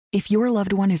If your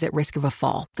loved one is at risk of a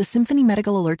fall, the Symphony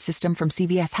Medical Alert System from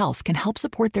CVS Health can help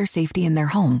support their safety in their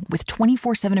home with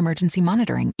 24/7 emergency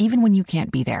monitoring, even when you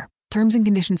can't be there. Terms and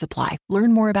conditions apply.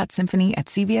 Learn more about Symphony at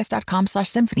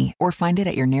cvs.com/symphony or find it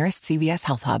at your nearest CVS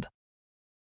Health Hub.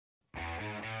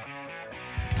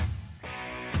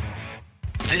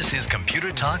 This is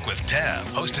Computer Talk with Tab,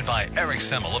 hosted by Eric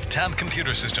Semmel of Tab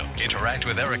Computer Systems. Interact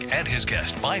with Eric and his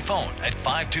guest by phone at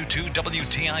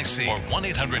 522-WTIC or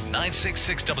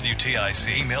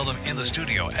 1-800-966-WTIC. Email them in the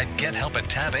studio at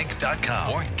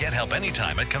gethelp@tabinc.com or get help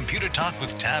anytime at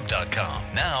computertalkwithtab.com.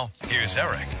 Now, here's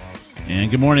Eric.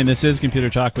 And good morning. This is Computer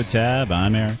Talk with Tab.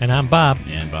 I'm Eric. And I'm Bob.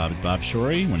 And Bob is Bob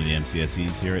Shorey, one of the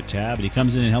MCSEs here at Tab. And he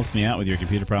comes in and helps me out with your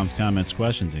computer problems, comments,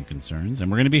 questions, and concerns. And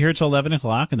we're going to be here till 11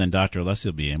 o'clock, and then Dr. Alessi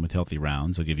will be in with Healthy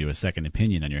Rounds. He'll give you a second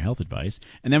opinion on your health advice.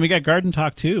 And then we got Garden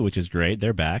Talk, too, which is great.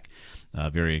 They're back.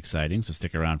 Very exciting, so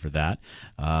stick around for that.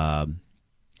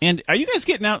 And are you guys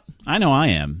getting out? I know I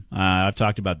am. I've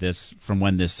talked about this from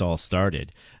when this all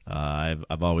started.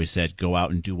 I've always said go out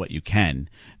and do what you can.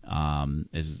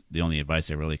 Is the only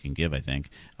advice I really can give, I think.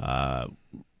 My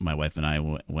wife and I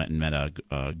went and met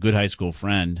a good high school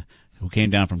friend who came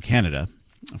down from Canada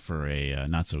for a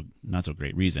not so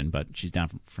great reason, but she's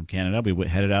down from Canada. We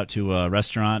headed out to a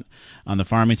restaurant on the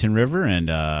Farmington River, and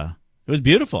it was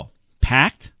beautiful,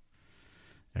 packed.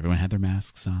 Everyone had their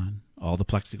masks on. All the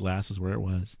plexiglass was where it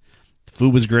was. The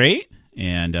food was great,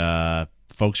 and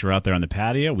folks were out there on the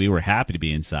patio. We were happy to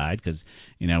be inside because,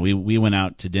 we went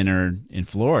out to dinner in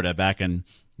Florida back in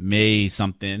May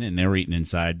something, and they were eating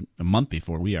inside a month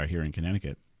before we are here in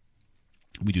Connecticut.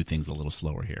 We do things a little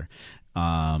slower here. So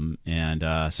I'm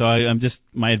just,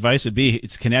 my advice would be,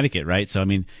 it's Connecticut, right? So,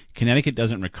 Connecticut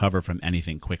doesn't recover from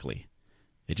anything quickly.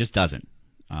 It just doesn't.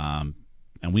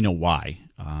 And we know why.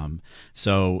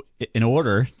 So in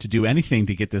order to do anything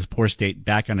to get this poor state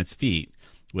back on its feet,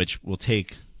 which will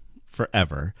take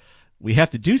forever, we have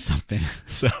to do something.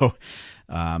 So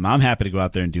I'm happy to go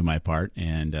out there and do my part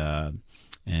and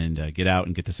get out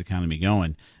and get this economy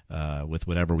going with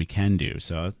whatever we can do.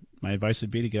 So my advice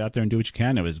would be to get out there and do what you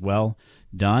can. It was well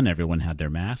done. Everyone had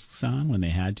their masks on when they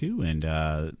had to, and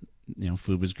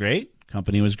food was great,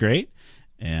 company was great,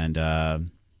 and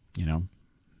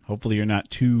hopefully you're not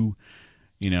too,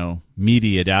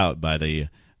 mediated out by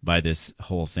this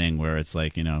whole thing where it's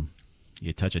like,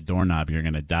 you touch a doorknob, you're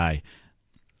going to die.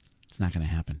 It's not going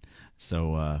to happen.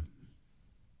 So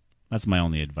that's my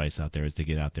only advice out there, is to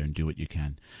get out there and do what you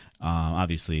can.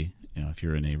 Obviously, if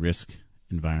you're in a risk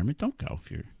environment, don't go if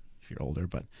you're older.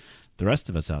 But the rest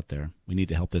of us out there, we need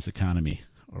to help this economy,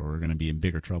 or we're going to be in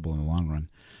bigger trouble in the long run.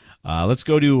 Let's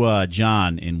go to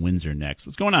John in Windsor next.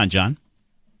 What's going on, John?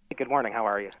 Good morning. How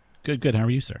are you? Good. How are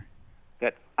you, sir?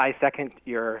 Good. I second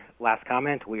your last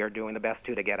comment. We are doing the best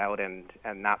to get out and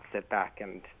not sit back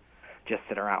and just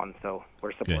sit around. So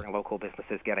we're supporting local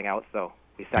businesses getting out, so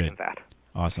we second that.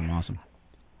 Awesome.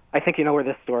 I think you know where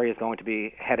this story is going to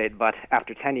be headed, but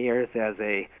after 10 years as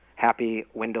a happy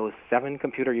Windows 7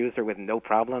 computer user with no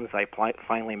problems, I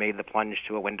finally made the plunge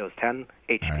to a Windows 10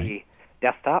 HP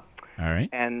desktop. All right.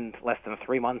 And less than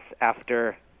 3 months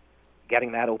after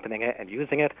getting that, opening it, and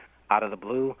using it, out of the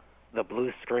blue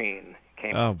screen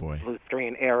came. Oh, boy. Blue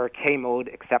screen error, K-mode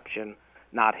exception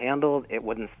not handled. It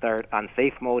wouldn't start on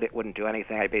safe mode. It wouldn't do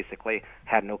anything. I basically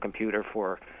had no computer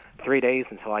for 3 days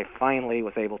until I finally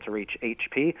was able to reach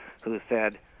HP, who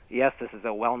said, yes, this is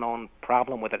a well-known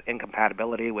problem with an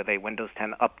incompatibility with a Windows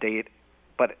 10 update.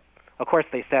 But, of course,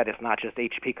 they said it's not just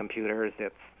HP computers,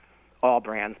 it's all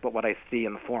brands. But what I see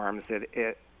in the forums,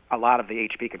 a lot of the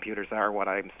HP computers are what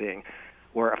I'm seeing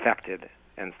were affected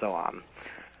and so on.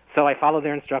 So I followed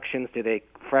their instructions, did a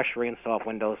fresh reinstall of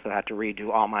Windows, so I had to redo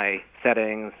all my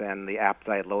settings and the apps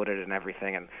I had loaded and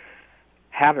everything and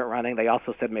have it running. They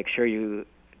also said make sure you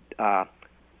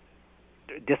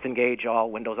disengage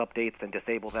all Windows updates and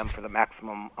disable them for the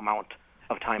maximum amount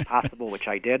of time possible, which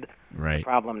I did. Right. The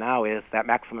problem now is that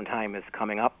maximum time is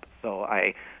coming up, so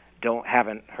I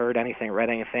haven't heard anything, read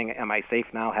anything. Am I safe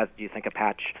now? Do you think a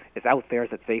patch is out there?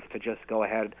 Is it safe to just go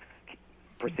ahead,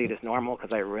 proceed as normal?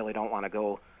 Because I really don't want to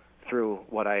go through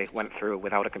what I went through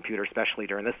without a computer, especially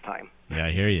during this time. Yeah,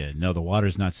 I hear you. No, the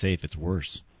water's not safe. It's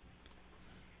worse.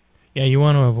 Yeah, you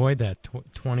want to avoid that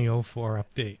 2004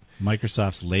 update.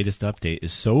 Microsoft's latest update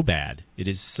is so bad. It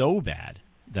is so bad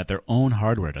that their own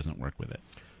hardware doesn't work with it.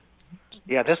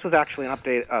 Yeah, this was actually an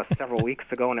update several weeks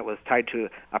ago, and it was tied to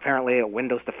apparently a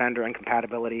Windows Defender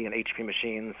incompatibility in HP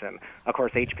machines. And, of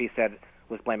course, HP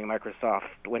was blaming Microsoft.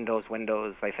 Windows,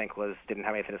 I think, didn't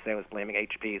have anything to say, was blaming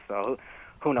HP. So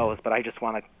who knows? But I just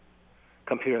want a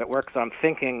computer that works. So I'm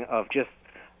thinking of just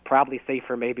probably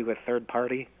safer maybe with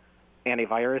third-party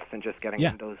antivirus and just getting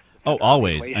Yeah. Windows. Oh,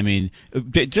 always. I mean,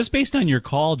 just based on your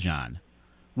call, John,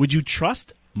 would you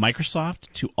trust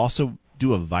Microsoft to also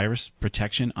do a virus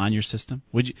protection on your system?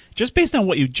 Would you, just based on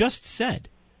what you just said?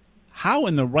 How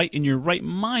in your right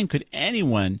mind could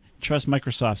anyone trust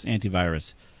Microsoft's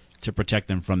antivirus to protect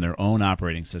them from their own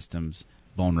operating system's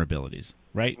vulnerabilities?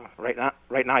 Right? Right now,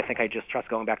 I think I just trust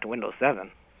going back to Windows 7.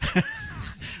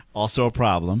 Also a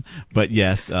problem, but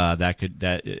yes,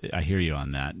 I hear you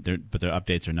on that. But the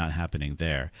updates are not happening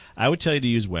there. I would tell you to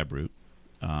use WebRoot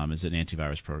as an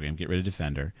antivirus program. Get rid of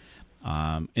Defender.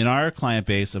 In our client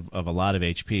base of a lot of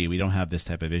HP, we don't have this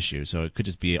type of issue, so it could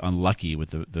just be unlucky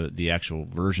with the actual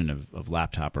version of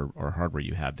laptop or hardware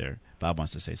you have there. Bob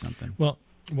wants to say something. Well,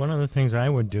 one of the things I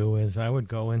would do is I would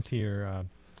go into your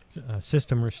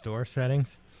system restore settings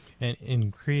and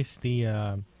increase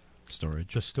the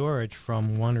storage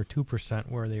from 1 or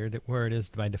 2% where it is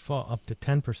by default up to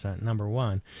 10%, number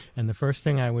one. And the first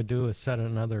thing I would do is set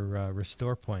another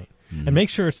restore point. Mm-hmm. And make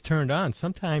sure it's turned on.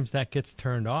 Sometimes that gets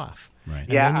turned off. Right.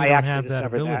 Yeah, I actually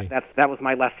discovered that was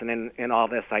my lesson in all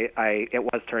this. It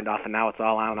was turned off, and now it's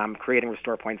all on. I'm creating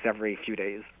restore points every few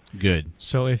days. Good.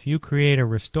 So if you create a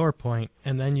restore point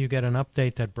and then you get an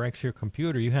update that breaks your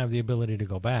computer, you have the ability to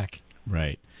go back.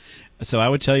 Right. So I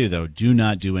would tell you, though, do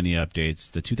not do any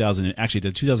updates. The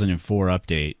 2004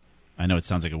 update, I know it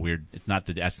sounds like a weird,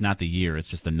 that's not the year, it's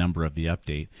just the number of the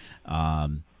update,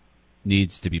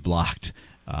 needs to be blocked.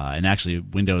 And actually,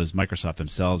 Microsoft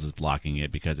themselves is blocking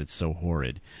it because it's so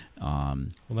horrid. Well,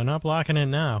 they're not blocking it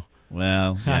now.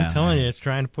 Well, yeah, I'm telling you, it's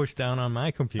trying to push down on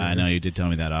my computer. I know, you did tell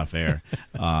me that off air.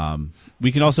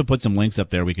 We can also put some links up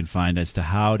there we can find as to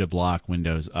how to block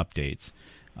Windows updates.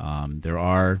 There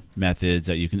are methods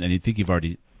that you can, and I think you've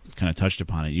already kind of touched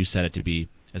upon it. You set it to be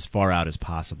as far out as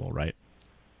possible, right?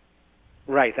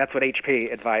 Right, that's what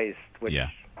HP advised. Which, yeah.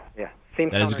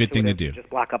 Seems that is a good thing to do. Just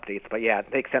block updates, but yeah,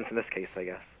 it makes sense in this case, I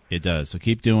guess. It does. So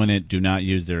keep doing it. Do not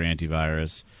use their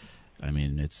antivirus. I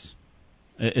mean, it's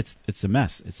a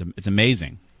mess. It's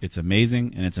amazing. It's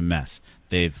amazing, and it's a mess.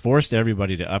 They've forced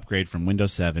everybody to upgrade from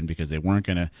Windows 7 because they weren't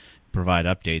going to provide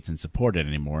updates and support it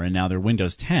anymore, and now their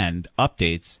Windows 10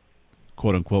 updates,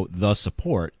 quote unquote, the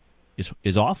support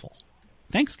is awful.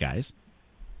 Thanks, guys.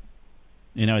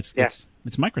 You know, it's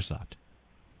Microsoft.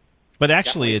 But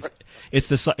actually, it's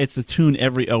the tune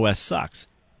 "Every OS Sucks"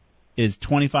 is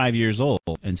 25 years old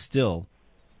and still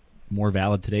more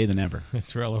valid today than ever.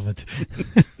 It's relevant.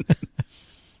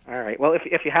 All right. Well,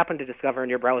 if you happen to discover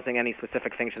in your browsing any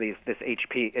specific things to this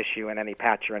HP issue and any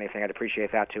patch or anything, I'd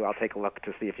appreciate that too. I'll take a look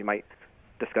to see if you might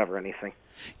discover anything.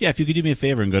 Yeah, if you could do me a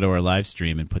favor and go to our live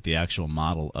stream and put the actual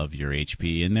model of your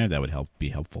HP in there, that would be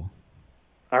helpful.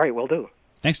 All right, will do.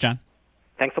 Thanks, John.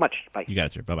 Thanks so much. Bye. You got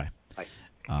it, sir. Bye-bye. Bye.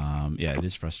 Yeah, it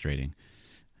is frustrating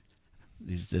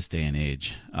this day and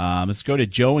age. Let's go to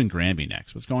Joe and Granby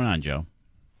next. What's going on, Joe?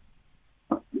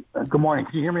 Good morning.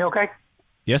 Can you hear me okay?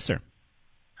 Yes, sir.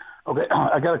 Okay,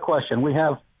 I got a question. We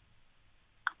have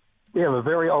a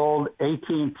very old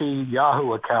AT&T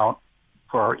Yahoo account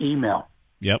for our email.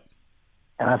 Yep.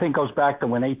 And I think it goes back to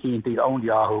when AT&T owned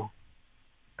Yahoo,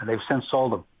 and they've since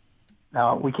sold them.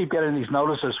 Now, we keep getting these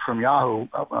notices from Yahoo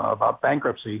about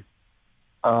bankruptcy.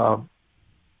 And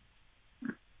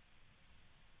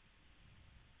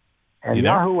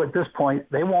Yahoo, at this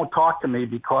point, they won't talk to me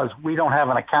because we don't have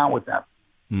an account with them.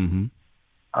 Mm-hmm.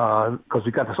 Because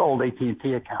we've got this old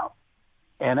AT&T account.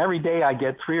 And every day I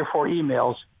get 3 or 4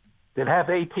 emails that have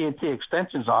AT&T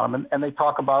extensions on them, and they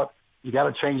talk about you got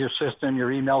to change your system,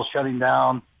 your email's shutting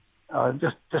down,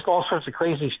 just all sorts of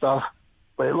crazy stuff.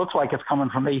 But it looks like it's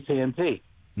coming from AT&T.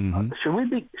 Mm-hmm. Should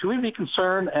we be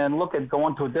concerned and look at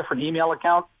going to a different email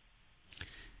account?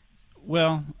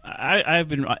 Well, I've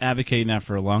been advocating that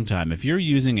for a long time. If you're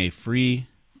using a free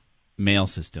mail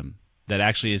system that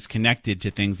actually is connected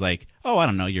to things like,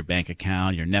 your bank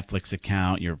account, your Netflix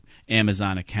account, your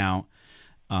Amazon account,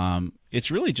 it's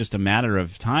really just a matter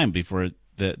of time before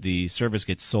the service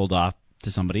gets sold off to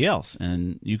somebody else,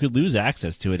 and you could lose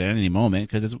access to it at any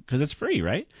moment because it's free,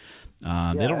 right? They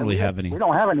don't really have any. We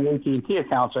don't have any AT&T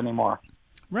accounts anymore,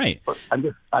 right? But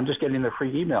I'm just getting the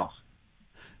free emails.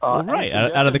 Right,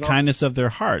 out of the kindness of their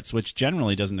hearts, which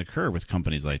generally doesn't occur with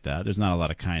companies like that. There's not a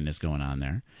lot of kindness going on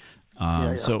there.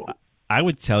 So I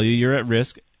would tell you you're at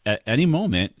risk at any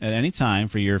moment, at any time,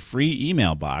 for your free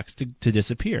email box to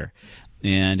disappear.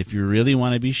 And if you really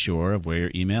want to be sure of where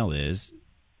your email is,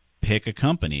 pick a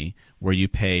company where you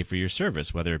pay for your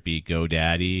service, whether it be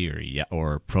GoDaddy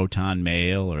or Proton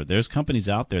Mail, or there's companies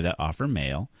out there that offer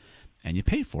mail, and you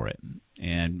pay for it.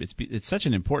 And it's such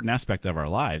an important aspect of our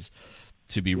lives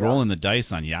to be rolling the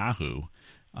dice on Yahoo.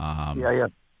 I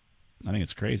think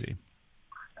it's crazy.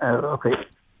 Okay.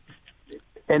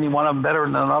 Any one of them better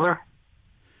than another?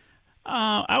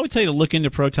 I would tell you to look into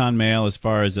Proton Mail as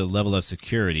far as the level of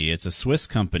security. It's a Swiss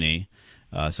company,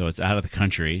 so it's out of the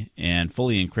country and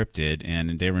fully encrypted,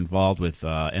 and they were involved with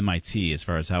MIT as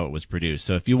far as how it was produced.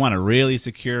 So if you want a really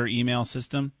secure email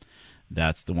system,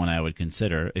 that's the one I would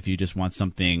consider. If you just want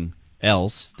something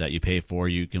else that you pay for,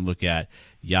 you can look at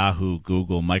Yahoo,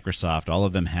 Google, Microsoft. All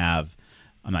of them have,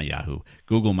 not Yahoo,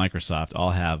 Google, Microsoft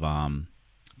all have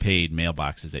paid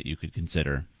mailboxes that you could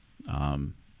consider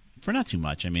for not too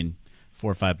much. I mean, $4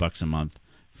 or $5 a month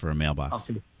for a mailbox.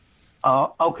 Okay.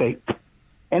 Okay.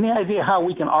 Any idea how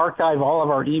we can archive all of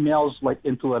our emails, like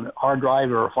into a hard drive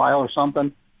or a file or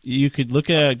something? You could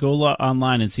go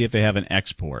online and see if they have an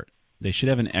export. They should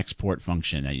have an export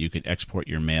function that you could export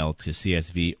your mail to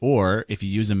CSV, or if you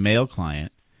use a mail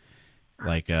client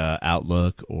like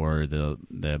Outlook or the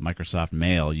Microsoft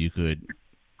Mail, you could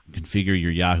configure your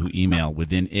Yahoo email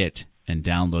within it and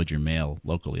download your mail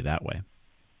locally that way.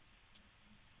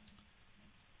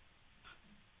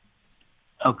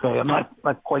 Okay, I'm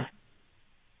not quite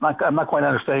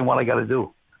understanding what I got to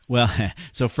do. Well,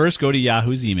 so first go to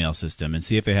Yahoo's email system and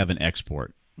see if they have an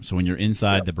export. So when you're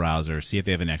inside the browser, see if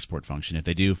they have an export function. If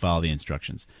they do, follow the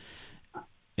instructions.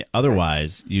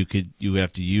 Otherwise, you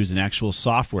have to use an actual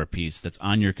software piece that's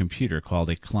on your computer called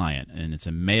a client, and it's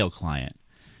a mail client,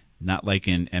 not like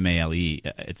in MALE.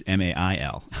 It's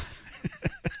MAIL.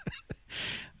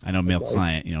 I know mail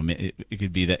client. It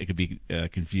could be that it could be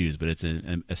confused, but it's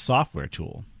a software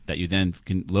tool that you then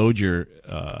can load your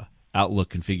Outlook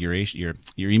configuration,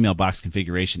 your email box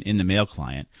configuration in the mail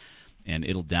client, and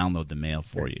it'll download the mail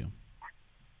for you.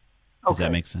 Does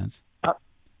that make sense?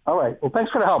 All right. Well,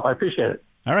 thanks for the help. I appreciate it.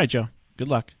 All right, Joe. Good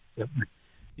luck. Yep.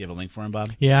 You have a link for him,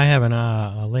 Bob? Yeah, I have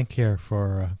a link here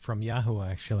for from Yahoo,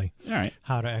 actually. All right.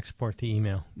 How to export the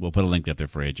email. We'll put a link up there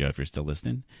for you, Joe, if you're still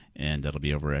listening, and that'll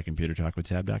be over at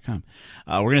computertalkwithtab.com.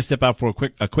 We're going to step out for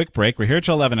a quick break. We're here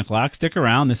till 11 o'clock. Stick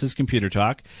around. This is Computer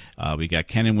Talk. We got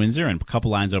Ken in Windsor and a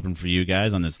couple lines open for you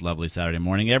guys on this lovely Saturday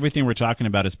morning. Everything we're talking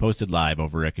about is posted live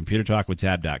over at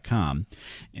computertalkwithtab.com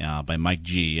by Mike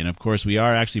G. And, of course, we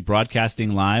are actually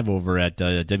broadcasting live over at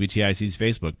WTIC's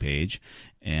Facebook page.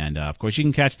 And, of course, you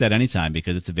can catch that anytime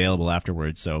because it's available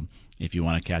afterwards. So if you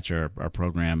want to catch our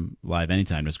program live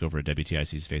anytime, just go over to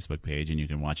WTIC's Facebook page and you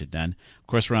can watch it then. Of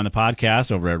course, we're on the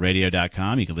podcast over at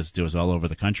radio.com. You can listen to us all over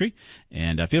the country.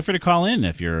 And feel free to call in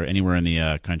if you're anywhere in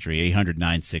the country,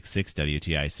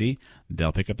 800-966-WTIC.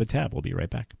 They'll pick up the tab. We'll be right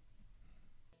back.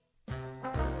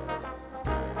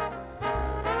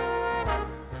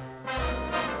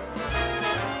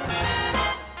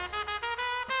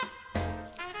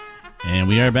 And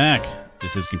we are back.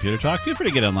 This is Computer Talk. Feel free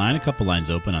to get online. A couple lines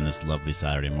open on this lovely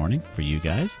Saturday morning for you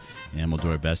guys. And we'll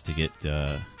do our best to get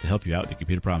to help you out with the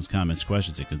computer problems, comments,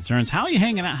 questions, and concerns. How are you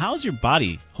hanging out? How's your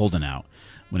body holding out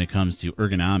when it comes to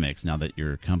ergonomics now that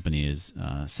your company has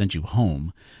sent you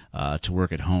home to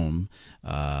work at home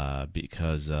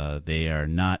because they are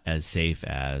not as safe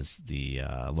as the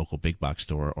local big box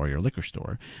store or your liquor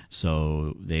store.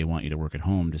 So they want you to work at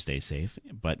home to stay safe.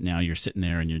 But now you're sitting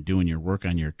there and you're doing your work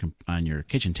on your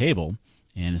kitchen table,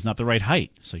 and it's not the right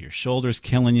height. So your shoulder's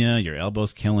killing you, your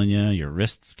elbow's killing you, your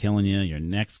wrist's killing you, your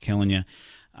neck's killing you.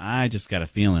 I just got a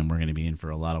feeling we're going to be in for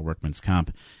a lot of workman's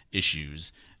comp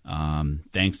issues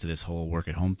thanks to this whole work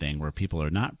at home thing where people are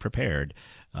not prepared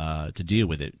to deal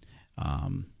with it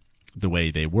the way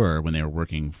they were when they were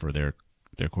working for their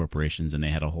corporations, and they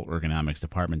had a whole ergonomics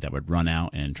department that would run out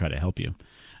and try to help you.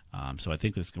 So I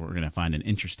think we're going to find an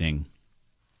interesting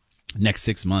next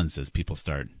 6 months as people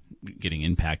start getting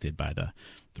impacted by the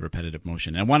repetitive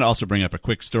motion. And I want to also bring up a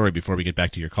quick story before we get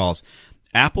back to your calls.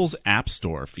 Apple's App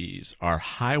Store fees are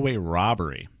highway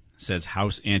robbery, says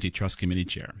House Antitrust Committee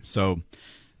Chair. So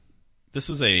this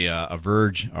was a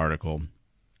Verge article.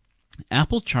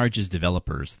 Apple charges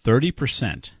developers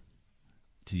 30%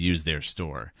 to use their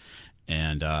store.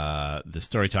 And the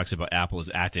story talks about Apple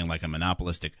is acting like a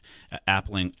monopolist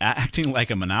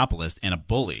and a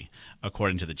bully,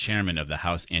 according to the chairman of the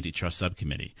House Antitrust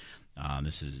Subcommittee.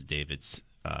 This is David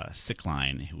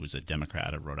Sickline, who was a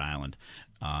Democrat of Rhode Island.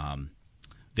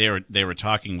 They were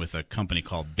talking with a company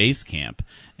called Basecamp,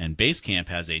 and Basecamp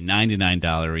has a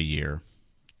 $99 a year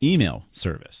email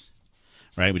service.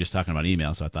 Right? We're just talking about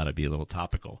email, so I thought it'd be a little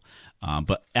topical.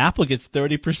 But Apple gets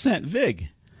 30% VIG.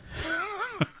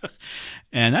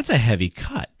 And that's a heavy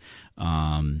cut.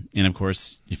 And, of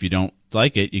course, if you don't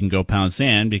like it, you can go pound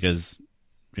sand because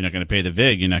if you're not going to pay the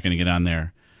VIG, you're not going to get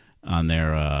on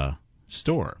their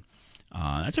store.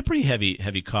 That's a pretty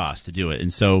heavy cost to do it.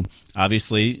 And so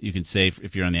obviously you can say,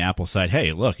 if you're on the Apple side,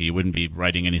 hey, look, you wouldn't be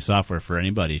writing any software for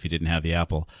anybody if you didn't have the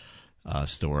Apple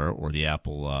store or the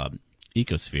Apple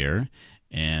ecosphere.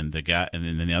 And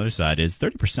then the other side is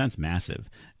 30% is massive.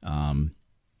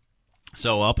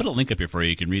 So I'll put a link up here for you.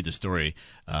 You can read the story.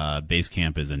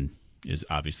 Basecamp is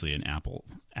obviously an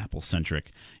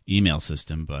Apple-centric email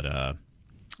system, but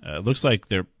it looks like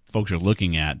folks are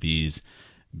looking at these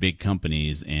big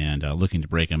companies and looking to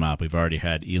break them up. We've already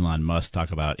had Elon Musk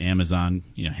talk about Amazon.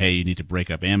 Hey, you need to break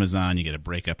up Amazon. You got to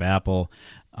break up Apple.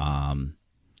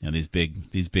 These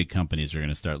big companies are going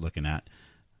to start looking at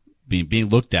being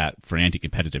looked at for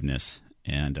anti-competitiveness.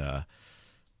 And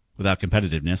without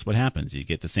competitiveness, what happens? You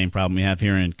get the same problem we have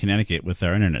here in Connecticut with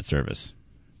our internet service.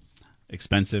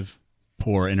 Expensive,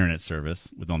 poor internet service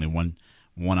with only one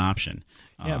option.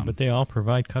 Yeah, but they all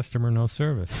provide customer no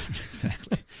service.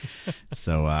 Exactly.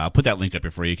 So I'll put that link up here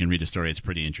for you. You can read the story. It's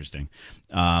pretty interesting.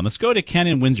 Let's go to Ken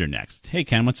in Windsor next. Hey,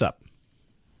 Ken, what's up?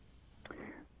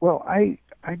 Well, I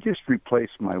just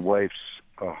replaced my wife's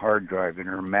hard drive in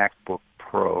her MacBook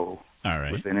Pro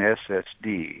with an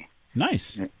SSD.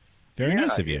 Nice. Very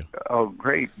nice of you. Oh,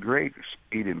 great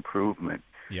speed improvement.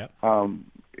 Yep.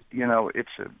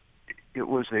 It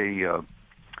was a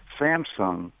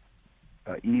Samsung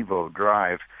Evo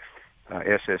drive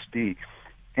SSD,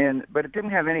 but it didn't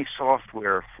have any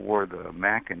software for the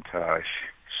Macintosh.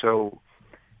 So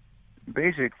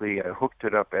basically, I hooked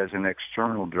it up as an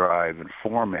external drive and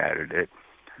formatted it.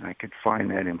 I could find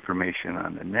that information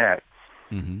on the net.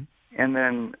 Mm-hmm. And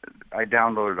then I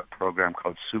downloaded a program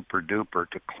called Super Duper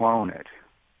to clone it.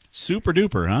 Super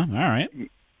Duper, huh? All right.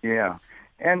 Yeah.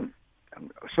 And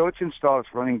so it's installed,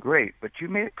 it's running great. But you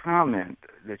made a comment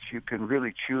that you can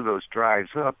really chew those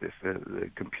drives up if the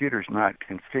computer's not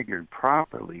configured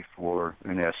properly for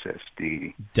an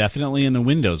SSD. Definitely in the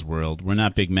Windows world, we're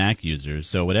not big Mac users.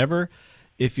 So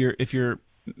if your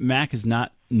Mac is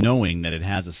not knowing that it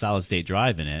has a solid-state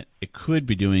drive in it, it could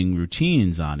be doing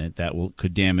routines on it that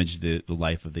could damage the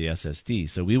life of the SSD.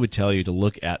 So we would tell you to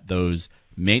look at those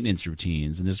maintenance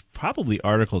routines, and there's probably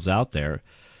articles out there.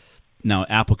 Now,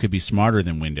 Apple could be smarter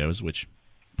than Windows, which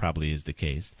probably is the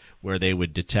case, where they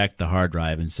would detect the hard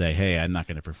drive and say, hey, I'm not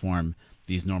going to perform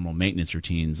these normal maintenance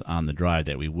routines on the drive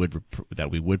that we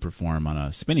would perform on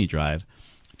a spinny drive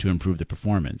to improve the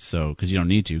performance. So, because you don't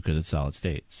need to, because it's solid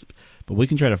states. But we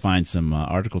can try to find some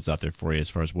articles out there for you as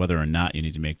far as whether or not you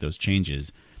need to make those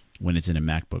changes when it's in a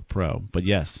MacBook Pro. But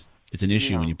yes, it's an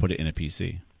issue when you put it in a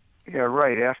PC. Yeah,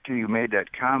 right. After you made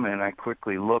that comment, I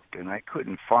quickly looked, and I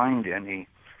couldn't find any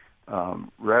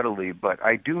readily. But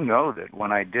I do know that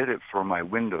when I did it for my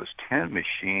Windows 10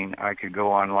 machine, I could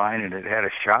go online, and it had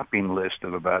a shopping list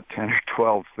of about 10 or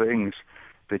 12 things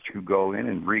that you go in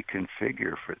and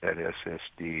reconfigure for that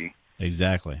SSD.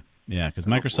 Exactly. Yeah, because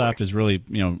Microsoft is really,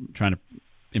 trying to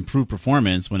improve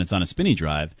performance when it's on a spinny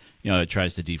drive. It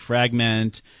tries to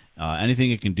defragment,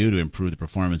 anything it can do to improve the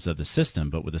performance of the system.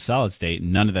 But with a solid state,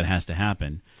 none of that has to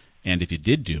happen. And if you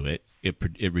did do it,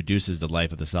 it reduces the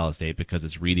life of the solid state because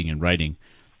it's reading and writing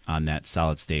on that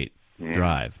solid state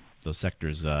drive. Those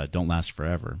sectors don't last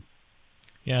forever.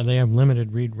 Yeah, they have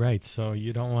limited read writes, so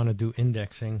you don't want to do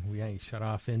indexing. You shut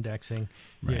off indexing,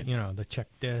 right. The check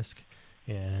disk,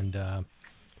 and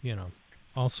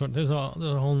all sort. There's a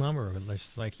whole number of it,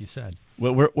 just like you said.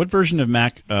 What version of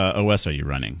Mac OS are you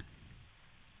running?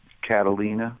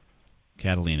 Catalina.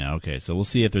 Catalina. Okay, so we'll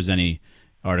see if there's any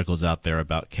articles out there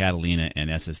about Catalina and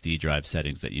SSD drive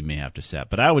settings that you may have to set.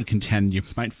 But I would contend you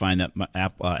might find that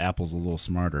Apple's a little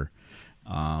smarter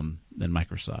than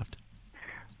Microsoft.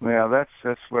 Well,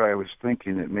 that's what I was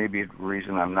thinking, that maybe the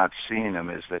reason I'm not seeing them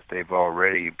is that they've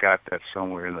already got that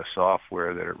somewhere in the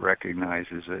software that it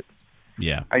recognizes it.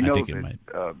 Yeah, I know think that it might.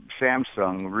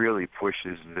 Samsung really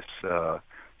pushes this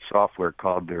software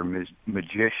called their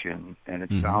Magician, and it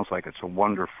sounds like it's a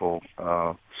wonderful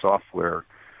software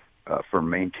for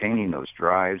maintaining those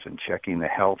drives and checking the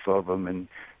health of them. And,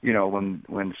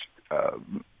 when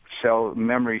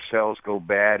memory cells go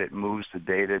bad, it moves the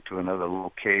data to another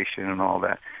location and all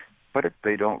that. But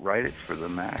they don't write it for the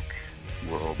Mac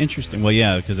world. Interesting. Well,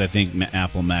 yeah, because I think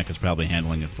Apple Mac is probably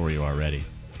handling it for you already.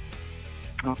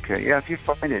 Okay, yeah, if you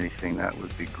find anything, that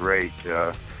would be great.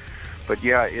 But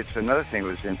yeah, it's another thing that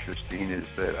was interesting is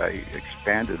that I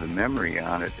expanded the memory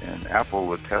on it, and Apple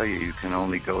will tell you can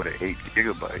only go to 8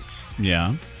 gigabytes.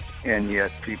 Yeah. And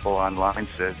yet people online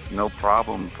said, no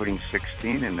problem putting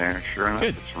 16 in there. Sure enough,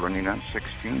 Good. It's running on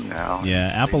 16 now. Yeah,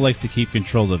 Apple likes to keep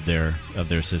control of their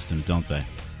systems, don't they?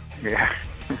 Yeah.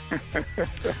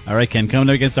 All right, Ken, coming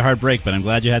up against a hard break, but I'm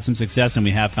glad you had some success, and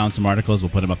we have found some articles. We'll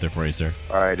put them up there for you, sir.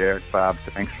 All right, Eric, Bob,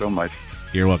 thanks so much.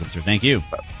 You're welcome, sir. Thank you.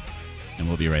 And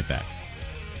we'll be right back.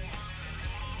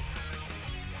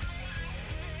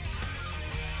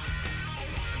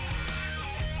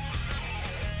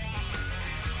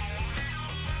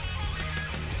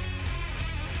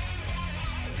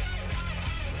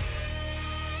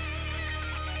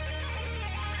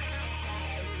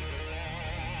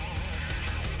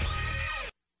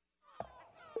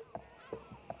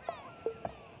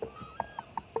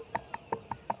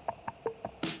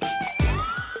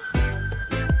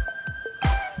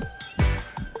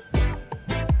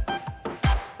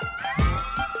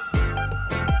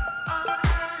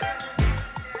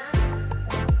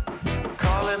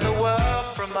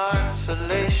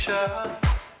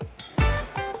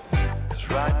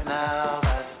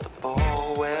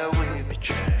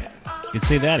 You can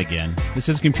say that again. This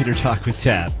is Computer Talk with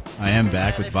Tab. I am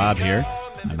back with Bob here.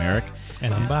 I'm Eric.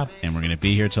 And I'm Bob. And we're going to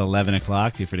be here till 11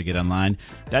 o'clock. Feel free to get online.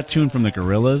 That tune from the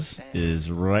Gorillaz is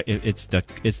right. It's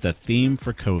the theme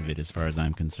for COVID, as far as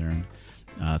I'm concerned.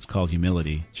 It's called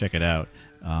Humility. Check it out.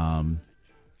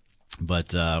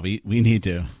 But we need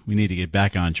to get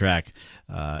back on track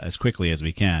as quickly as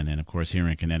we can. And of course, here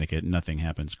in Connecticut, nothing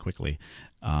happens quickly.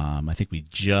 I think we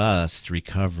just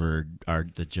recovered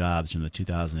the jobs from the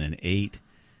 2008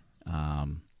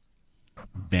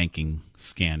 banking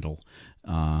scandal.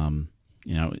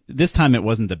 This time it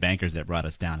wasn't the bankers that brought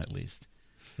us down, at least.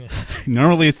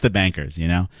 Normally it's the bankers,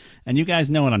 and you guys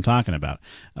know what I'm talking about.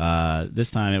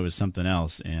 This time it was something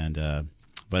else,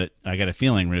 but I got a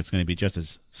feeling it's going to be just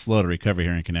as slow to recover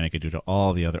here in Connecticut due to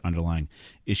all the other underlying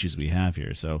issues we have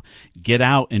here. So get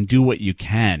out and do what you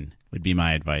can would be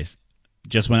my advice.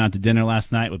 Just went out to dinner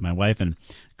last night with my wife and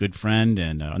good friend,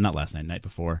 and not last night, night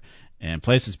before, and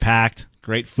place was packed,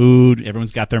 great food,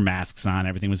 everyone's got their masks on,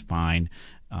 everything was fine.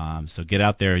 So get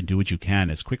out there and do what you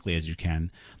can as quickly as you can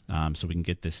so we can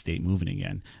get this state moving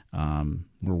again.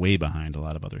 We're way behind a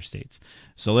lot of other states.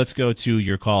 So let's go to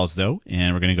your calls, though,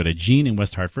 and we're going to go to Jean in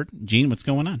West Hartford. Jean, what's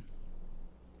going on?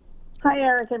 Hi,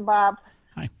 Eric and Bob.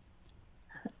 Hi.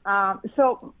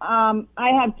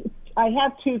 I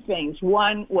have two things.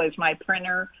 One was my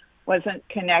printer wasn't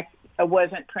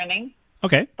printing.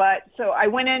 Okay. But so I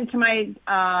went into my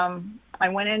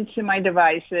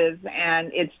devices,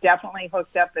 and it's definitely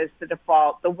hooked up as the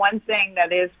default. The one thing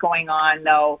that is going on,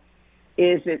 though,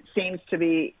 is it seems to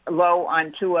be low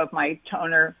on two of my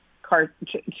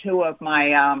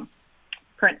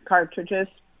print cartridges,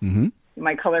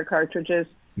 my color cartridges.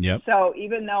 Yep. So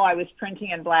even though I was printing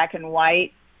in black and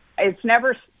white, it's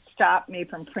never stopped me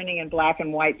from printing in black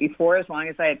and white before, as long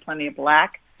as I had plenty of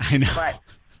black. I know. But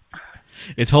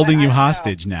it's holding you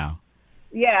hostage now.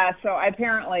 Yeah, so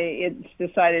apparently it's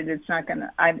decided it's not going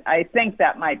to. I think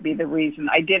that might be the reason.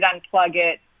 I did unplug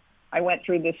it. I went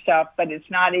through the stuff, but it's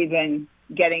not even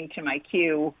getting to my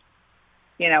queue,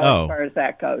 as far as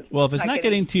that goes. Well, if it's not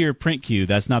getting to your print queue,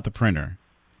 that's not the printer.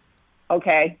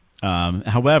 Okay.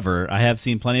 However, I have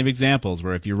seen plenty of examples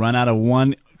where if you run out of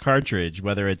one cartridge,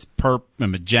 whether it's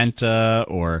magenta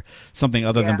or something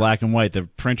other than black and white, the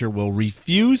printer will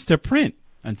refuse to print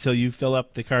until you fill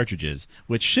up the cartridges,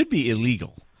 which should be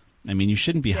illegal. I mean, you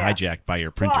shouldn't be hijacked by your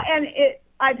printer. Well, and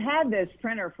I've had this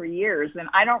printer for years, and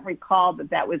I don't recall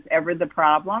that was ever the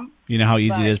problem. You know how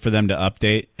easy it is for them to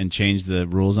update and change the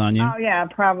rules on you? Oh, yeah,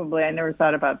 probably. I never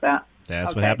thought about that.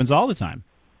 That's what happens all the time.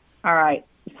 All right.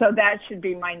 So that should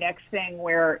be my next thing,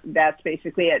 where that's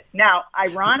basically it. Now,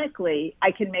 ironically, I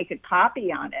can make a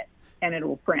copy on it, and it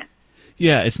will print.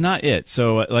 Yeah, it's not it.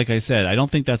 So, like I said, I don't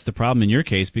think that's the problem in your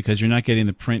case because you're not getting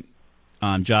the print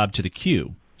job to the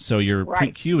queue. So your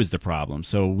print queue is the problem.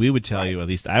 So we would tell you, at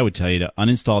least I would tell you, to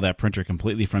uninstall that printer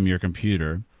completely from your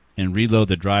computer and reload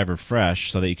the driver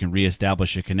fresh so that you can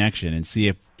reestablish a connection and see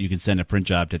if you can send a print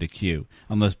job to the queue.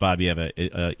 Unless, Bob, you have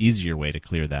a easier way to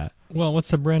clear that. Well, what's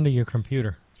the brand of your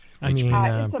computer? It's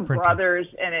a Brothers,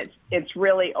 and it's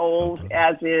really old,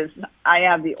 as is. I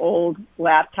have the old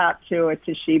laptop, too, a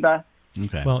Toshiba.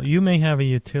 Okay. Well, you may have a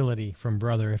utility from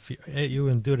Brother if you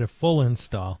can do the full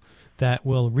install that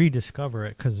will rediscover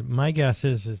it, because my guess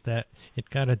is that it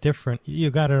got a different. You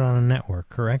got it on a network,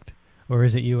 correct? Or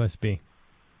is it USB?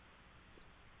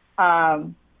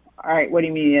 All right. What do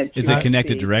you mean? Is it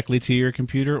connected directly to your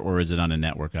computer, or is it on a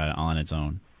network on its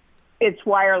own? It's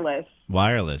wireless.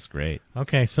 Wireless, great.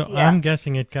 Okay, so I'm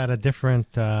guessing it got a different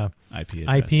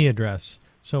IP address.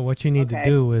 So what you need to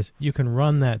do is you can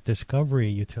run that discovery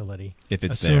utility, if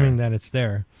it's assuming that it's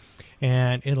there,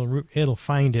 and it'll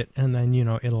find it, and then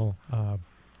it'll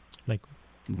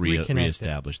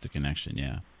reestablish the connection.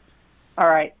 Yeah. All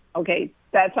right. Okay.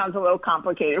 that sounds a little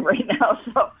complicated right now.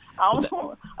 So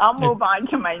I'll move on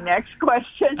to my next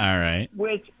question. All right.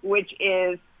 Which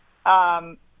is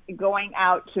going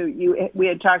out to you. We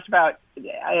had talked about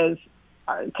as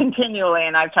continually,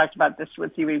 and I've talked about this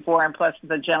with you before, and plus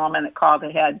the gentleman that called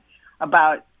ahead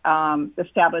about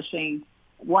establishing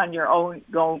your own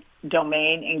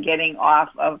domain and getting off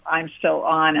of. I'm still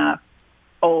on a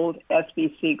old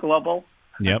SBC Global.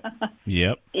 Yep.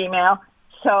 email.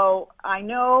 So I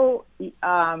know.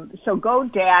 So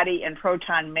GoDaddy and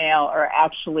Proton Mail are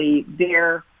actually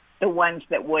they're the ones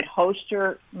that would host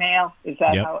your mail. Is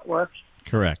that how it works?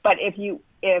 Correct. But if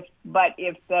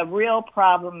the real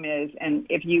problem is, and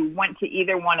if you went to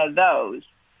either one of those,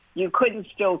 you couldn't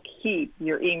still keep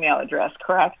your email address,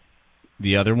 correct?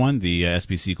 The other one, the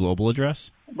SBC Global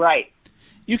address? Right.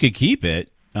 You could keep it.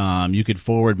 You could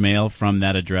forward mail from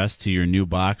that address to your new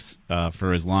box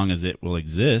for as long as it will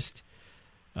exist.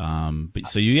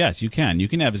 Yes, you can. You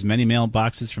can have as many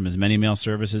mailboxes from as many mail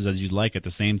services as you'd like at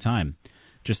the same time.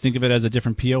 Just think of it as a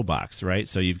different P.O. box, right?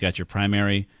 So you've got your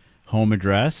primary home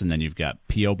address, and then you've got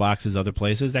P.O. boxes other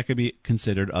places that could be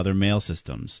considered other mail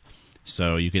systems.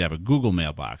 So you could have a Google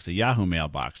mailbox, a Yahoo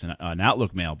mailbox, an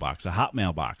Outlook mailbox, a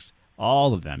Hotmail box,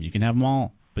 all of them. You can have them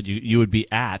all, but you would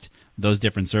be at those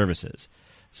different services.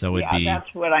 So it'd be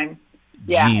that's what I'm.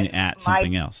 Gene at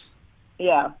something else.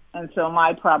 Yeah, and so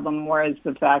my problem was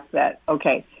the fact that,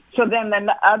 okay, so then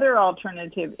the other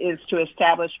alternative is to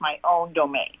establish my own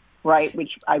domain, right, which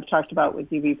I've talked about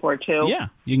with you before, too. Yeah,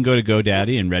 you can go to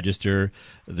GoDaddy and register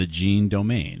the Gene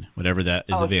domain, whatever that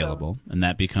is available, and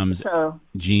that becomes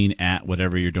Gene at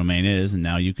whatever your domain is, and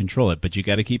now you control it. But you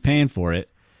got to keep paying for it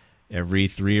every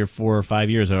 3 or 4 or 5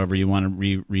 years, however you want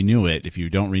to renew it. If you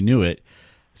don't renew it,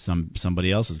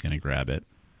 somebody else is going to grab it.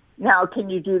 Now, can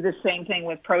you do the same thing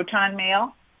with Proton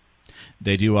Mail?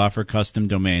 They do offer custom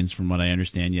domains, from what I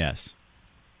understand, yes.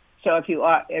 So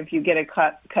if you get a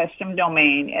custom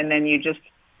domain and then you just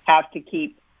have to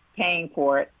keep paying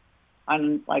for it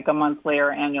on like a monthly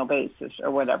or annual basis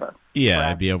or whatever. Yeah, correct?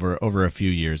 It'd be over a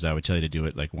few years. I would tell you to do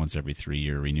it like once every 3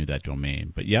 years, renew that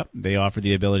domain. But yep, they offer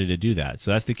the ability to do that.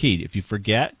 So that's the key. If you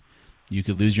forget, you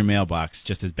could lose your mailbox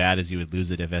just as bad as you would lose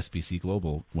it if SBC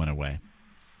Global went away.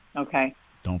 Okay.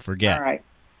 Don't forget. All right.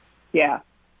 Yeah.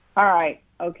 All right.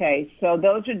 Okay. So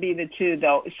those would be the two,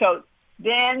 though. So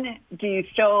then, do you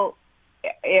still,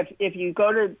 if you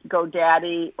go to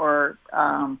GoDaddy or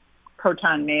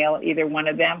Proton Mail, either one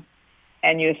of them,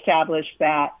 and you establish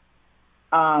that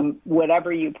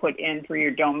whatever you put in for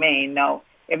your domain, though,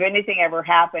 if anything ever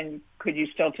happened, could you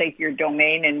still take your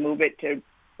domain and move it to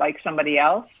like somebody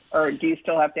else, or do you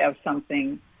still have to have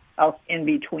something else in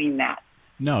between that?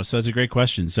 No, so it's a great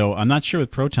question. So I'm not sure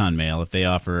with Proton Mail if they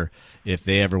ever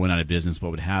went out of business, what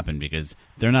would happen, because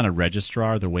they're not a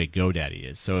registrar the way GoDaddy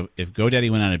is. So if GoDaddy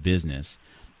went out of business,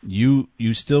 you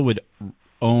still would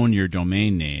own your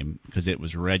domain name because it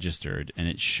was registered, and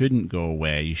it shouldn't go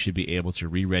away. You should be able to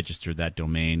re-register that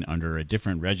domain under a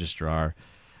different registrar,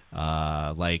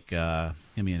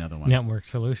 give me another one. Network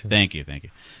Solutions. Thank you.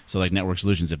 So like Network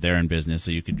Solutions, if they're in business,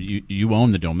 so you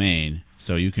own the domain,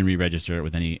 so you can re-register it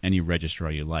with any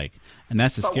registrar you like, and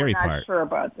that's the scary part.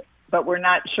 But we're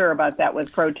not sure about that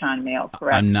with Proton Mail,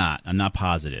 correct? I'm not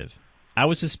positive. I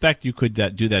would suspect you could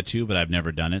do that too, but I've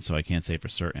never done it, so I can't say for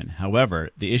certain.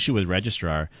 However, the issue with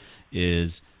registrar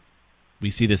is we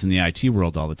see this in the IT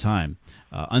world all the time.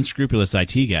 Unscrupulous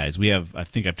IT guys. I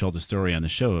think I've told the story on the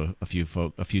show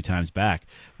a few times back.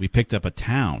 We picked up a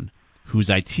town whose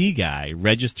IT guy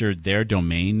registered their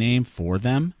domain name for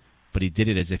them, but he did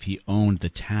it as if he owned the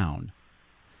town.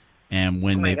 And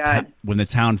when the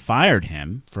town fired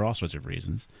him for all sorts of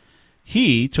reasons,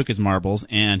 he took his marbles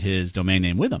and his domain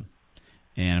name with him.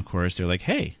 And of course, they're like,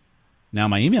 "Hey, now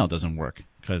my email doesn't work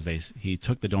because he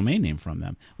took the domain name from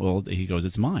them." Well, he goes,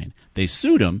 "It's mine." They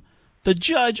sued him. The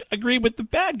judge agreed with the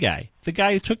bad guy, the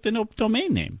guy who took the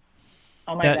domain name.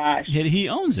 Oh my gosh! He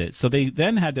owns it. So they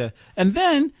then had to, and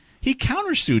then he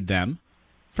countersued them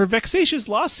for vexatious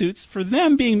lawsuits for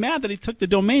them being mad that he took the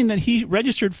domain that he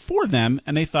registered for them,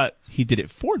 and they thought he did it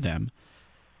for them.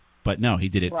 But no, he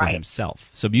did it for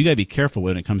himself. So you got to be careful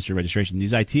when it comes to registration.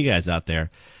 These IT guys out there,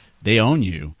 they own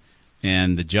you,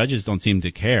 and the judges don't seem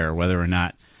to care whether or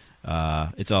not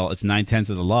it's 9/10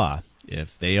 of the law.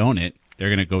 If they own it, they're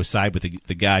going to go side with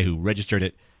the guy who registered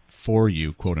it for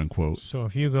you, quote unquote. So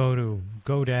if you go to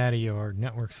GoDaddy or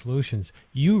Network Solutions,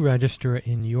 you register it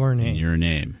in your name. In your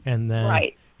name. And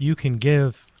then you can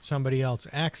give somebody else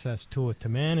access to it to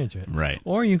manage it. Right.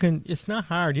 Or you can, it's not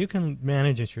hard, you can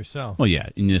manage it yourself. Well, yeah,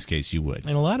 in this case you would.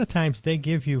 And a lot of times they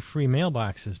give you free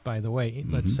mailboxes, by the way,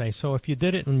 let's say. So if you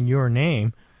did it in your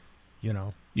name,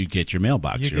 You get your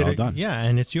mailbox. You're all done. Yeah,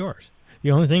 and it's yours.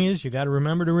 The only thing is you got to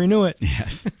remember to renew it.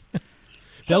 Yes.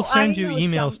 They'll send you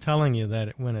emails telling you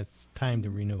that when it's time to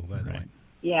renew, by the way.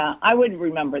 Yeah, I would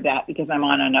remember that because I'm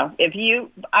on enough.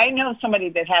 I know somebody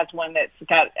that has one that's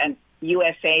got an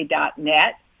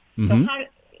USA.net. Mm-hmm. So how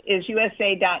is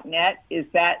USA.net?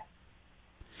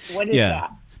 What is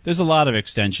that? There's a lot of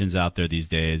extensions out there these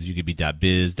days. You could be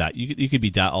 .biz, you could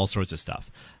be all sorts of stuff.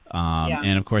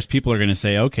 And of course, people are going to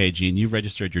say, "Okay, Gene, you've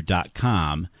registered your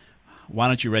 .com. Why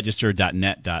don't you register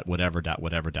 .net, whatever,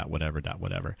 whatever, whatever,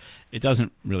 whatever?" It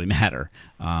doesn't really matter.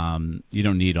 You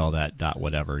don't need all that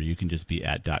whatever. You can just be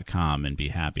at .com and be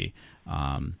happy.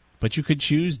 But you could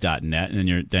choose .net,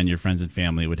 and then your friends and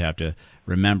family would have to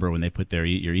remember when they put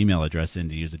your email address in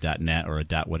to use a .net or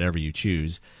a whatever you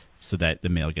choose, so that the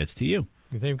mail gets to you.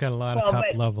 They've got a lot of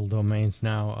top-level domains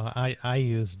now. I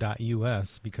use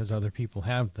 .us because other people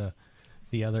have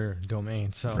the other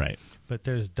domain. So, right. But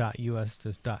there's .us,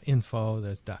 there's .info,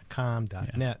 there's .com,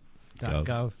 .net,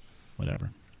 .gov.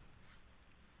 Whatever.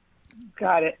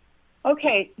 Got it.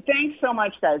 Okay. Thanks so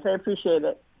much, guys. I appreciate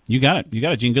it. You got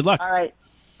it, Gene. Good luck. All right.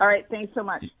 Thanks so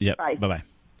much. Yep. Bye. Bye-bye.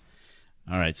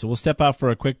 All right. So we'll step out for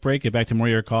a quick break, get back to more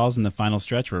of your calls in the final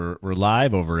stretch. We're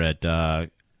live over at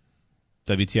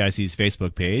WTIC's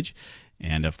Facebook page.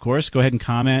 And, of course, go ahead and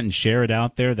comment and share it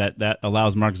out there. That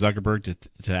allows Mark Zuckerberg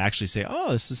to actually say,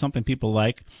 oh, this is something people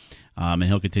like, and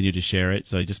he'll continue to share it.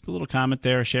 So just put a little comment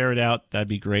there, share it out. That'd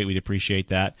be great. We'd appreciate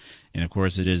that. And, of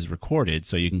course, it is recorded,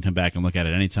 so you can come back and look at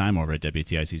it anytime over at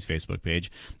WTIC's Facebook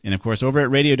page. And, of course, over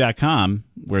at radio.com,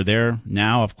 we're there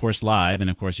now, of course, live. And,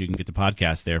 of course, you can get the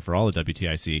podcast there for all the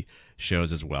WTIC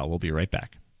shows as well. We'll be right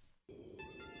back.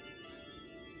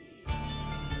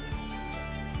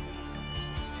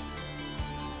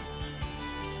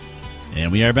 And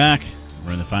we are back.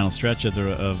 We're in the final stretch of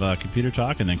Computer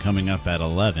Talk, and then coming up at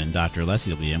 11, Dr. Alessi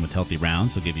will be in with Healthy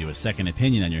Rounds. He'll give you a second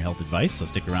opinion on your health advice, so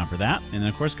stick around for that. And then,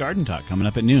 of course, Garden Talk coming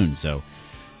up at noon. So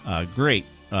great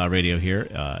radio here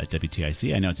at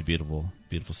WTIC. I know it's a beautiful,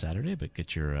 beautiful Saturday, but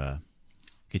get your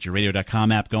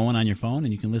radio.com app going on your phone,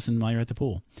 and you can listen while you're at the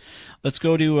pool. Let's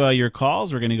go to your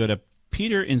calls. We're going to go to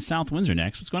Peter in South Windsor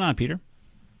next. What's going on, Peter?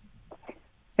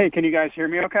 Hey, can you guys hear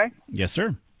me okay? Yes,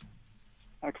 sir.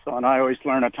 Excellent. I always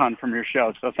learn a ton from your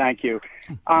show, so thank you.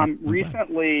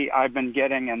 Recently, I've been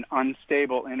getting an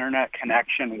unstable internet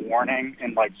connection warning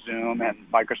in like Zoom and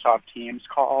Microsoft Teams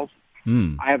calls.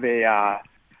 I have a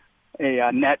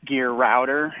Netgear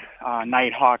router,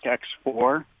 Nighthawk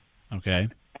X4. Okay.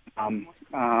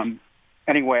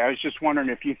 Anyway, I was just wondering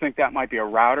if you think that might be a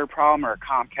router problem or a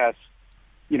Comcast,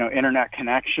 internet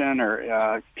connection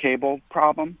or cable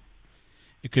problem.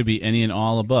 It could be any and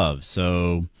all above.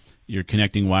 So you're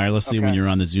connecting wirelessly when you're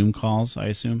on the Zoom calls, I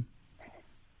assume?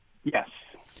 Yes.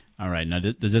 All right. Now,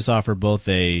 does this offer both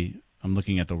I'm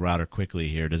looking at the router quickly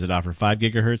here. Does it offer 5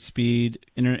 gigahertz speed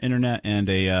internet and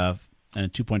a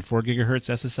 2.4 gigahertz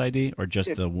SSID, or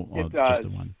just the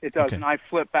one? It does, and I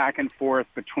flip back and forth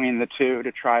between the two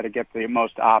to try to get the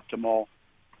most optimal,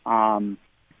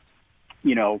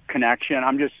 connection.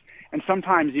 And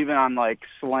sometimes even on like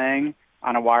Sling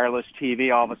on a wireless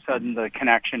TV, all of a sudden the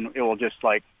connection, it will just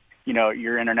like,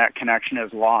 your internet connection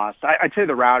is lost. I'd say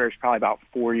the router is probably about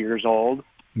 4 years old.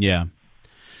 Yeah.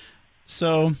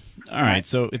 So, all right.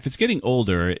 So if it's getting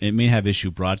older, it may have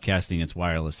issue broadcasting its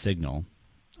wireless signal.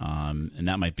 And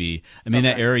that might be,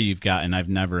 that error you've gotten, I've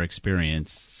never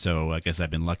experienced. So I guess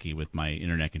I've been lucky with my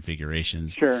internet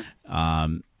configurations. Sure.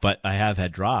 But I have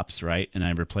had drops, right? And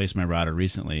I replaced my router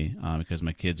recently because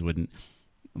my kids wouldn't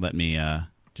let me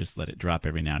just let it drop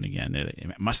every now and again.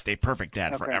 It must stay perfect,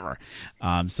 Dad, forever.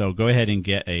 So go ahead and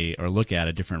look at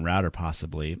a different router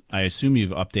possibly. I assume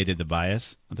you've updated the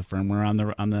BIOS, the firmware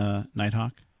on the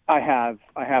Nighthawk? I have.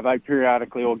 I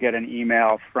periodically will get an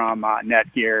email from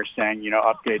Netgear saying,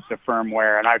 update the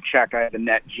firmware, and I have the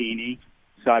Net Genie,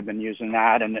 so I've been using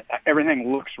that, and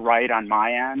everything looks right on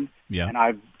my end. Yeah. And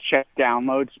I've checked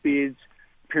download speeds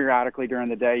periodically during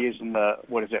the day using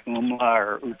Ookla,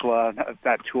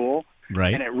 that tool.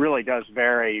 Right. And it really does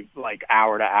vary like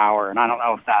hour to hour, and I don't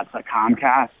know if that's a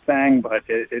Comcast thing, but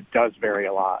it does vary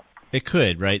a lot. It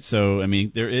could, right? So,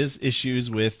 there is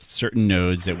issues with certain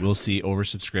nodes that we'll see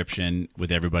oversubscription with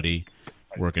everybody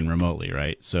working remotely,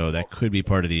 right? So that could be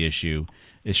part of the issue.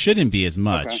 It shouldn't be as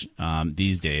much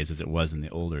these days as it was in the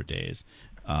older days.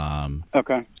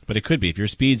 But it could be. If your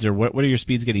speeds are, what are your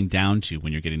speeds getting down to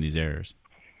when you're getting these errors?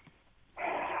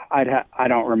 I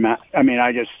don't remember.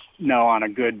 I just know on a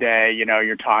good day,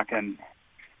 you're talking,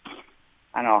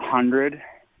 100.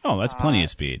 Oh, that's plenty of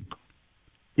speed.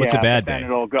 What's a bad day? Then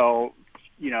it'll go,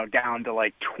 down to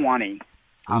like 20.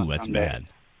 Ooh, that's bad.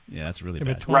 Yeah, that's really Yeah,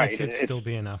 bad. but twice it'd still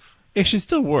be enough. It should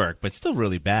still work, but still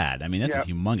really bad. I mean, that's a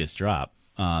humongous drop.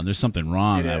 There's something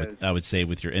wrong, I would say,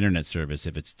 with your internet service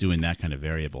if it's doing that kind of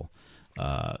variable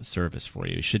service for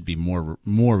you. It should be more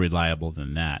reliable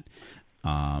than that.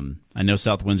 I know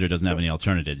South Windsor doesn't have any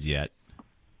alternatives yet.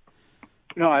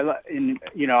 No, I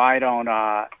don't.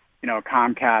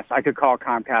 Comcast. I could call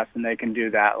Comcast and they can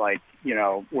do that, like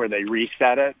where they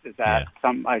reset it. Is that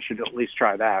something I should at least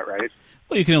try that, right?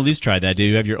 Well, you can at least try that. Do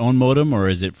you have your own modem, or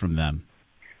is it from them?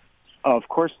 Oh, of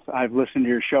course, I've listened to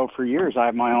your show for years. I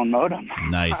have my own modem.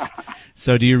 Nice.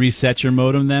 So do you reset your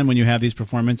modem then when you have these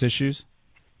performance issues?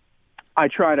 I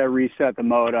try to reset the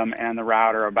modem and the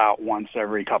router about once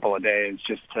every couple of days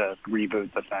just to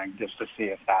reboot the thing, just to see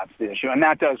if that's the issue. And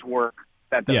that does work.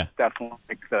 That does definitely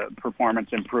make the performance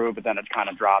improve, but then it kind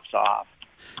of drops off.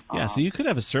 Yeah, so you could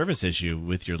have a service issue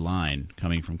with your line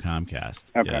coming from Comcast.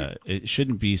 Okay. It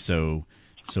shouldn't be so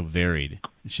varied.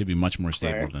 It should be much more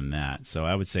stable than that. So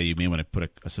I would say you may want to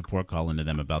put a support call into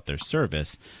them about their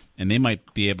service, and they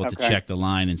might be able to check the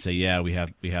line and say, yeah, we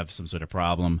have some sort of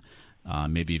problem.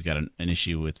 Maybe you've got an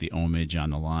issue with the ohmage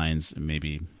on the lines, and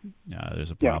maybe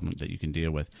there's a problem that you can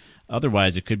deal with.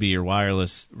 Otherwise, it could be your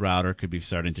wireless router could be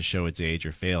starting to show its age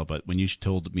or fail. But when you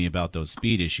told me about those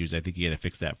speed issues, I think you got to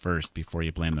fix that first before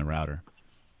you blame the router.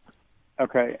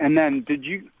 Okay. And then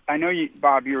I know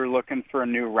Bob, you were looking for a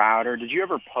new router. Did you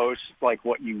ever post like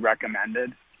what you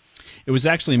recommended? It was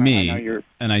actually me,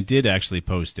 and I did actually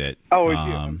post it. Oh, it was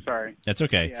you. I'm sorry. That's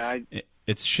okay. Yeah,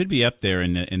 it should be up there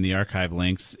in the archive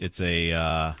links. It was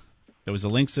a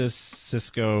Linksys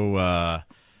Cisco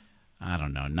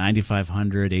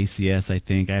 9500 ACS, I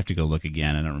think. I have to go look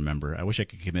again. I don't remember. I wish I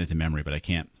could commit it to memory, but I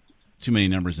can't. Too many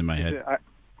numbers in my head.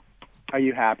 Are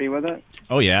you happy with it?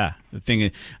 Oh yeah, the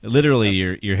thing, literally,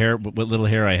 your hair, what little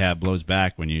hair I have, blows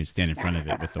back when you stand in front of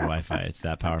it with the Wi-Fi. It's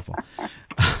that powerful.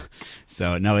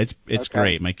 So no, it's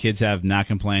great. My kids have not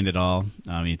complained at all.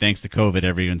 I mean, thanks to COVID,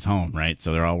 everyone's home, right?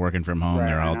 So they're all working from home.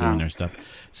 They're all doing their stuff.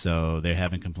 So they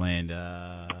haven't complained.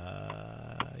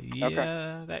 I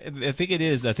think it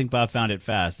is. I think Bob found it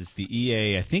fast. It's the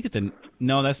EA. I think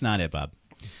no, that's not it, Bob.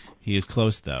 He is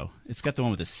close though. It's got the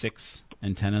one with the 6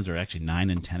 antennas, or actually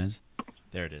 9 antennas.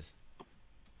 There it is.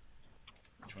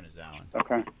 Which one is that one?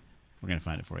 Okay. We're going to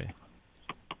find it for you.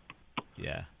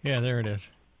 Yeah. Yeah, there it is.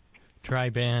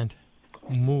 Tri-band,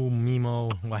 MIMO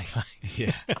Wi-Fi.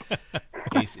 Yeah.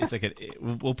 It's like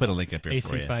we'll put a link up here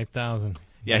for you. AC5000.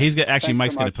 Yeah,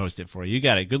 Mike's going to post it for you. You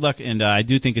got it. Good luck, and I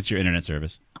do think it's your internet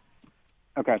service.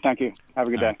 Okay, thank you. Have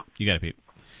a good day. You got it, Pete.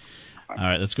 All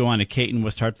right, let's go on to Kate in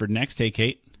West Hartford next. Hey,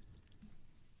 Kate.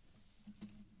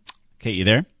 Kate, you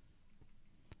there?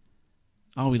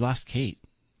 Oh, we lost Kate.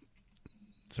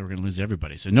 So we're going to lose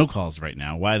everybody. So no calls right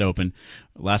now. Wide open.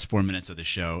 Last 4 minutes of the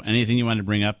show. Anything you want to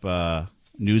bring up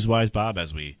news-wise, Bob,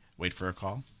 as we wait for a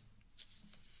call?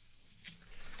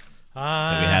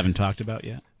 That we haven't talked about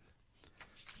yet?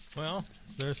 Well,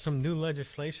 there's some new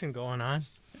legislation going on.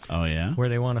 Oh, yeah? Where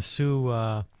they want to sue,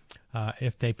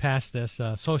 if they pass this,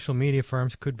 social media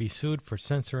firms could be sued for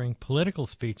censoring political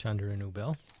speech under a new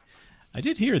bill. I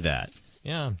did hear that.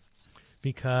 Yeah.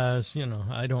 Because,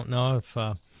 I don't know if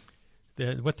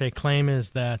what they claim is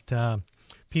that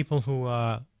people who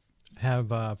have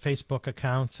Facebook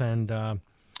accounts and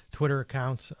Twitter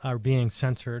accounts are being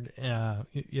censored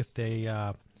if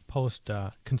they post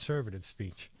conservative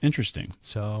speech. Interesting.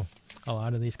 So a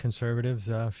lot of these conservatives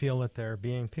feel that they're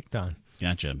being picked on.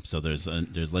 Gotcha. So there's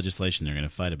legislation they're going to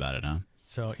fight about it, huh?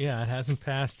 So, yeah, it hasn't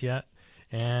passed yet,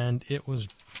 and it was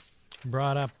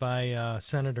brought up by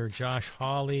Senator Josh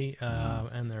Hawley,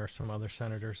 and there are some other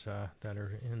senators that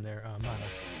are in there.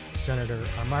 Senator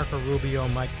Marco Rubio,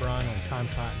 Mike Braun, and Tom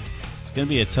Cotton. It's going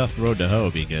to be a tough road to hoe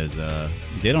because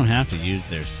they don't have to use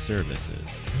their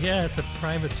services. Yeah, it's a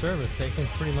private service. They can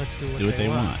pretty much do what they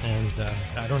want. And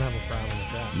I don't have a problem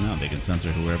with that. No, they can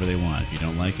censor whoever they want. If you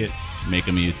don't like it, make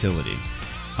them a utility.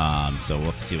 So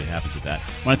we'll have to see what happens with that.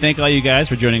 I want to thank all you guys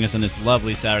for joining us on this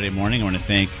lovely Saturday morning. I want to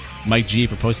thank Mike G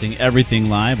for posting everything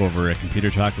live over at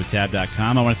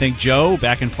ComputerTalkWithTab.com. I want to thank Joe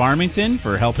back in Farmington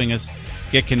for helping us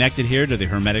get connected here to the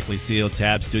hermetically sealed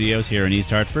Tab Studios here in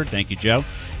East Hartford. Thank you, Joe.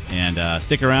 And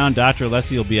stick around. Dr.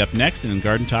 Alessi will be up next, and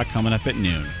Garden Talk coming up at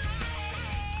noon.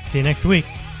 See you next week.